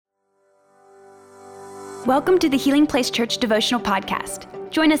Welcome to the Healing Place Church Devotional Podcast.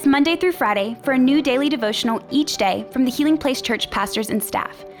 Join us Monday through Friday for a new daily devotional each day from the Healing Place Church pastors and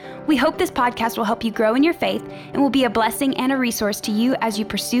staff. We hope this podcast will help you grow in your faith and will be a blessing and a resource to you as you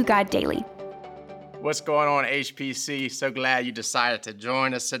pursue God daily. What's going on, HPC? So glad you decided to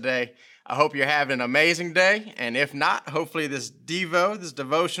join us today. I hope you're having an amazing day, and if not, hopefully this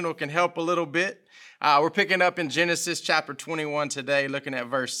devotional can help a little bit. We're picking up in Genesis chapter 21 today, looking at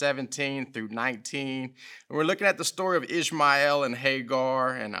verse 17 through 19. And we're looking at the story of Ishmael and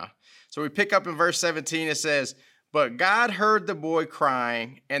Hagar. And so we pick up in verse 17, it says, "But God heard the boy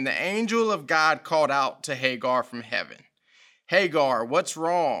crying, and the angel of God called out to Hagar from heaven. Hagar, what's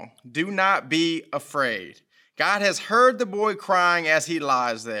wrong? Do not be afraid. God has heard the boy crying as he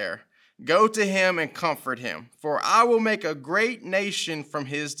lies there. Go to him and comfort him, for I will make a great nation from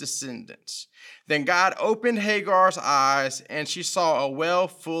his descendants." Then God opened Hagar's eyes, and she saw a well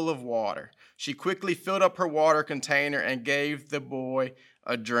full of water. She quickly filled up her water container and gave the boy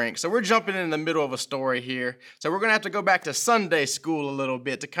a drink. So we're jumping in the middle of a story here. So we're going to have to go back to Sunday school a little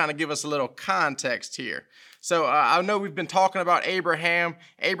bit to kind of give us a little context here. So I know we've been talking about Abraham.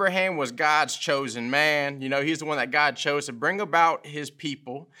 Abraham was God's chosen man. You know, he's the one that God chose to bring about his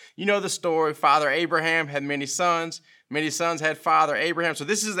people. You know the story. Father Abraham had many sons. Many sons had Father Abraham. So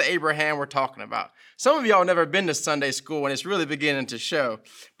this is the Abraham we're talking about. Some of y'all never been to Sunday school, and it's really beginning to show.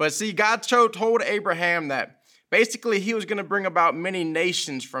 But see, God told Abraham that basically he was going to bring about many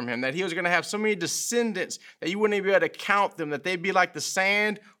nations from him, that he was going to have so many descendants that you wouldn't even be able to count them, that they'd be like the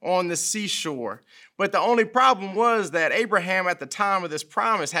sand on the seashore. But the only problem was that Abraham at the time of this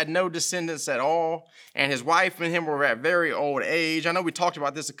promise had no descendants at all, and his wife and him were at very old age. I know we talked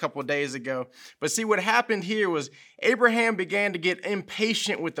about this a couple of days ago, but see, what happened here was Abraham began to get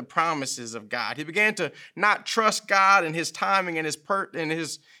impatient with the promises of God. He began to not trust God and his timing and his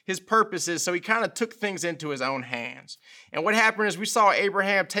purposes, so he kind of took things into his own hands. And what happened is we saw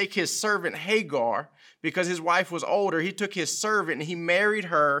Abraham take his servant Hagar, because his wife was older. He took his servant and he married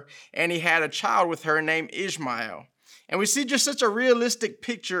her, and he had a child with her named Ishmael. And we see just such a realistic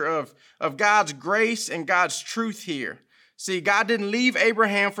picture of God's grace and God's truth here. See, God didn't leave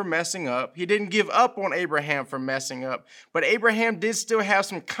Abraham for messing up. He didn't give up on Abraham for messing up. But Abraham did still have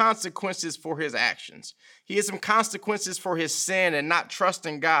some consequences for his actions. He had some consequences for his sin and not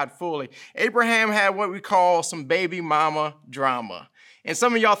trusting God fully. Abraham had what we call some baby mama drama. And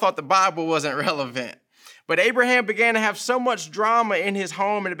some of y'all thought the Bible wasn't relevant. But Abraham began to have so much drama in his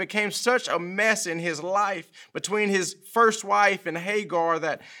home, and it became such a mess in his life between his first wife and Hagar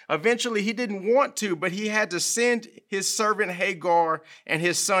that eventually he didn't want to, but he had to send his servant Hagar and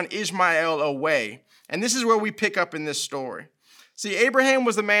his son Ishmael away. And this is where we pick up in this story. See, Abraham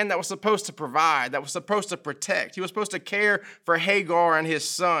was the man that was supposed to provide, that was supposed to protect. He was supposed to care for Hagar and his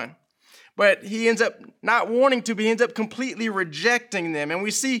son. But he ends up not wanting to, but he ends up completely rejecting them. And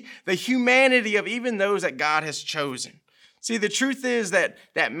we see the humanity of even those that God has chosen. See, the truth is that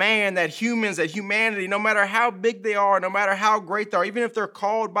humans, that humanity, no matter how big they are, no matter how great they are, even if they're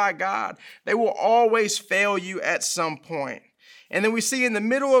called by God, they will always fail you at some point. And then we see in the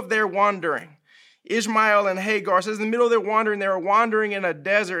middle of their wandering, Ishmael and Hagar says in the middle of their wandering, they were wandering in a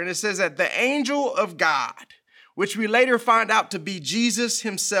desert. And it says that the angel of God, which we later find out to be Jesus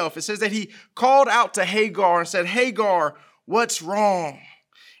himself, it says that he called out to Hagar and said, "Hagar, what's wrong?"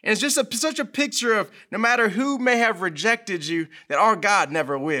 And it's just such a picture of no matter who may have rejected you, that our God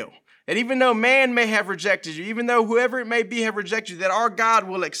never will. That even though man may have rejected you, even though whoever it may be have rejected you, that our God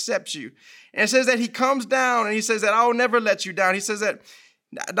will accept you. And it says that he comes down and he says that I will never let you down. He says that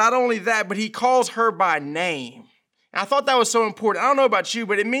not only that, but he calls her by name. And I thought that was so important. I don't know about you,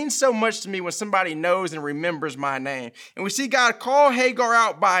 but it means so much to me when somebody knows and remembers my name. And we see God call Hagar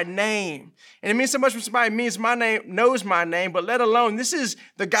out by name. And it means so much when somebody knows my name, but let alone, this is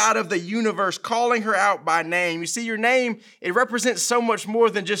the God of the universe calling her out by name. You see, your name, it represents so much more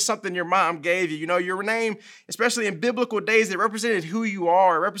than just something your mom gave you. You know, your name, especially in biblical days, it represented who you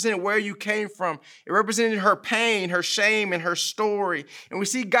are. It represented where you came from. It represented her pain, her shame, and her story. And we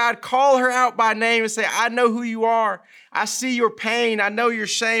see God call her out by name and say, I know who you are. I see your pain. I know your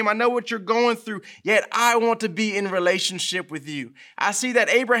shame. I know what you're going through, yet I want to be in relationship with you. I see that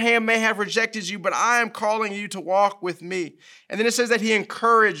Abraham may have rejected you, but I am calling you to walk with me. And then it says that he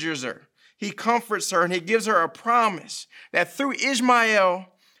encourages her. He comforts her, and he gives her a promise that through Ishmael,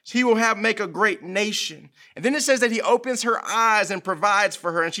 he will make a great nation. And then it says that he opens her eyes and provides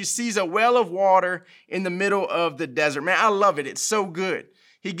for her, and she sees a well of water in the middle of the desert. Man, I love it. It's so good.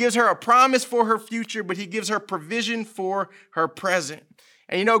 He gives her a promise for her future, but he gives her provision for her present.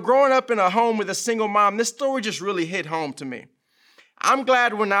 And you know, growing up in a home with a single mom, this story just really hit home to me. I'm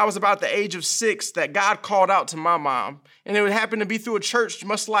glad when I was about the age of 6 that God called out to my mom. And it would happen to be through a church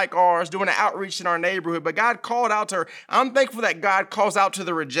much like ours, doing an outreach in our neighborhood. But God called out to her. I'm thankful that God calls out to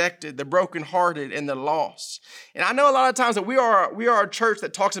the rejected, the brokenhearted, and the lost. And I know a lot of times that we are a church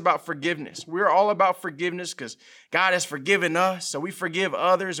that talks about forgiveness. We're all about forgiveness because God has forgiven us, so we forgive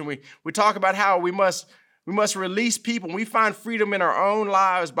others. And we talk about how we must release people. We find freedom in our own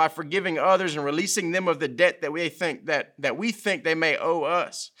lives by forgiving others and releasing them of the debt that we think they may owe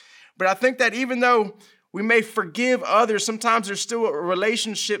us. But I think that even though we may forgive others, sometimes there's still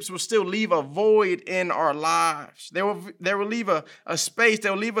relationships will still leave a void in our lives. They will leave a space. They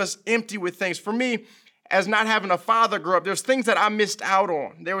will leave us empty with things. For me, as not having a father grow up, there's things that I missed out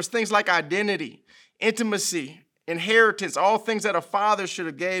on. There was things like identity, intimacy, inheritance, all things that a father should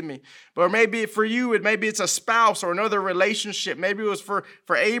have gave me. But maybe for you, maybe it's a spouse or another relationship. Maybe it was for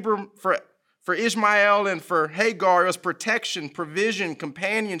Ishmael and for Hagar, it was protection, provision,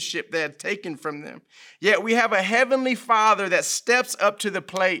 companionship that had taken from them. Yet we have a heavenly Father that steps up to the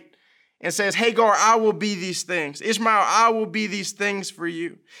plate and says, Hagar, I will be these things. Ishmael, I will be these things for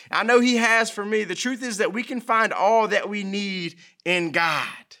you. I know he has for me. The truth is that we can find all that we need in God.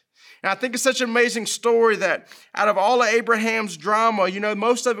 And I think it's such an amazing story that out of all of Abraham's drama,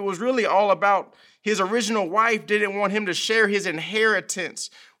 most of it was really all about his original wife didn't want him to share his inheritance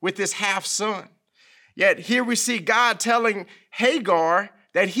with his half-son. Yet here we see God telling Hagar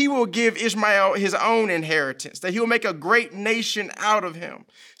that he will give Ishmael his own inheritance, that he will make a great nation out of him.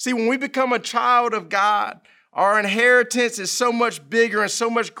 See, when we become a child of God, our inheritance is so much bigger and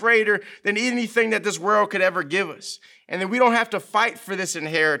so much greater than anything that this world could ever give us. And then we don't have to fight for this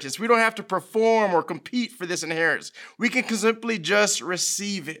inheritance. We don't have to perform or compete for this inheritance. We can simply just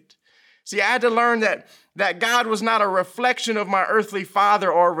receive it. See, I had to learn that God was not a reflection of my earthly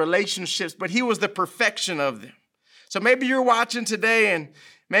father or relationships, but he was the perfection of them. So maybe you're watching today and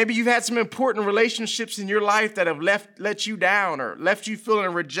maybe you've had some important relationships in your life that have let you down or left you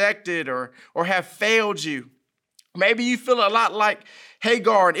feeling rejected or have failed you. Maybe you feel a lot like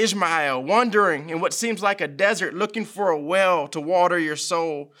Hagar and Ishmael, wandering in what seems like a desert, looking for a well to water your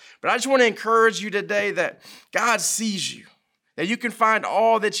soul. But I just want to encourage you today that God sees you, that you can find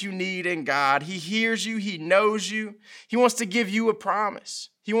all that you need in God. He hears you. He knows you. He wants to give you a promise.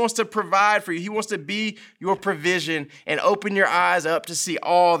 He wants to provide for you. He wants to be your provision and open your eyes up to see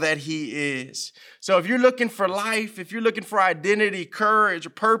all that he is. So if you're looking for life, if you're looking for identity,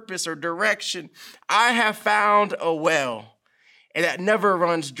 courage, purpose, or direction, I have found a well, and that never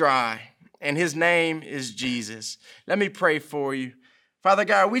runs dry, and his name is Jesus. Let me pray for you. Father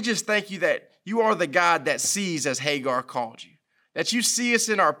God, we just thank you that you are the God that sees as Hagar called you, that you see us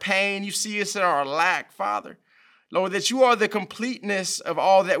in our pain, you see us in our lack, Father. Lord, that you are the completeness of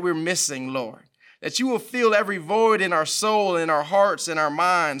all that we're missing, Lord. That you will fill every void in our soul, in our hearts, in our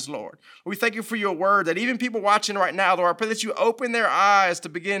minds, Lord. We thank you for your word, that even people watching right now, Lord, I pray that you open their eyes to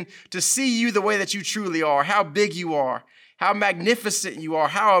begin to see you the way that you truly are, how big you are, how magnificent you are,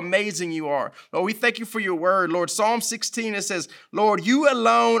 how amazing you are. Lord, we thank you for your word, Lord. Psalm 16, it says, Lord, you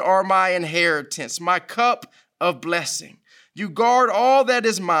alone are my inheritance, my cup of blessing. You guard all that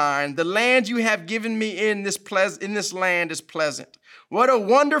is mine. The land you have given me in this land is pleasant. What a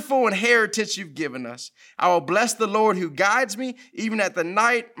wonderful inheritance you've given us. I will bless the Lord who guides me. Even at the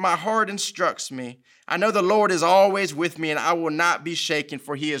night, my heart instructs me. I know the Lord is always with me, and I will not be shaken,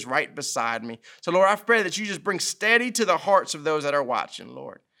 for he is right beside me. So, Lord, I pray that you just bring steady to the hearts of those that are watching,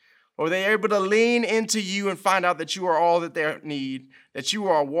 Lord. Or they're able to lean into you and find out that you are all that they need, that you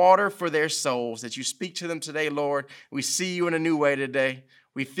are water for their souls, that you speak to them today, Lord. We see you in a new way today.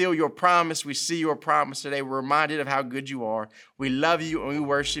 We feel your promise. We see your promise today. We're reminded of how good you are. We love you and we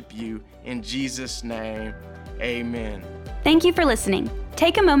worship you. In Jesus' name, amen. Thank you for listening.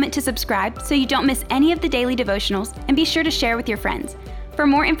 Take a moment to subscribe so you don't miss any of the daily devotionals, and be sure to share with your friends. For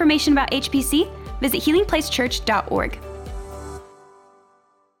more information about HPC, visit healingplacechurch.org.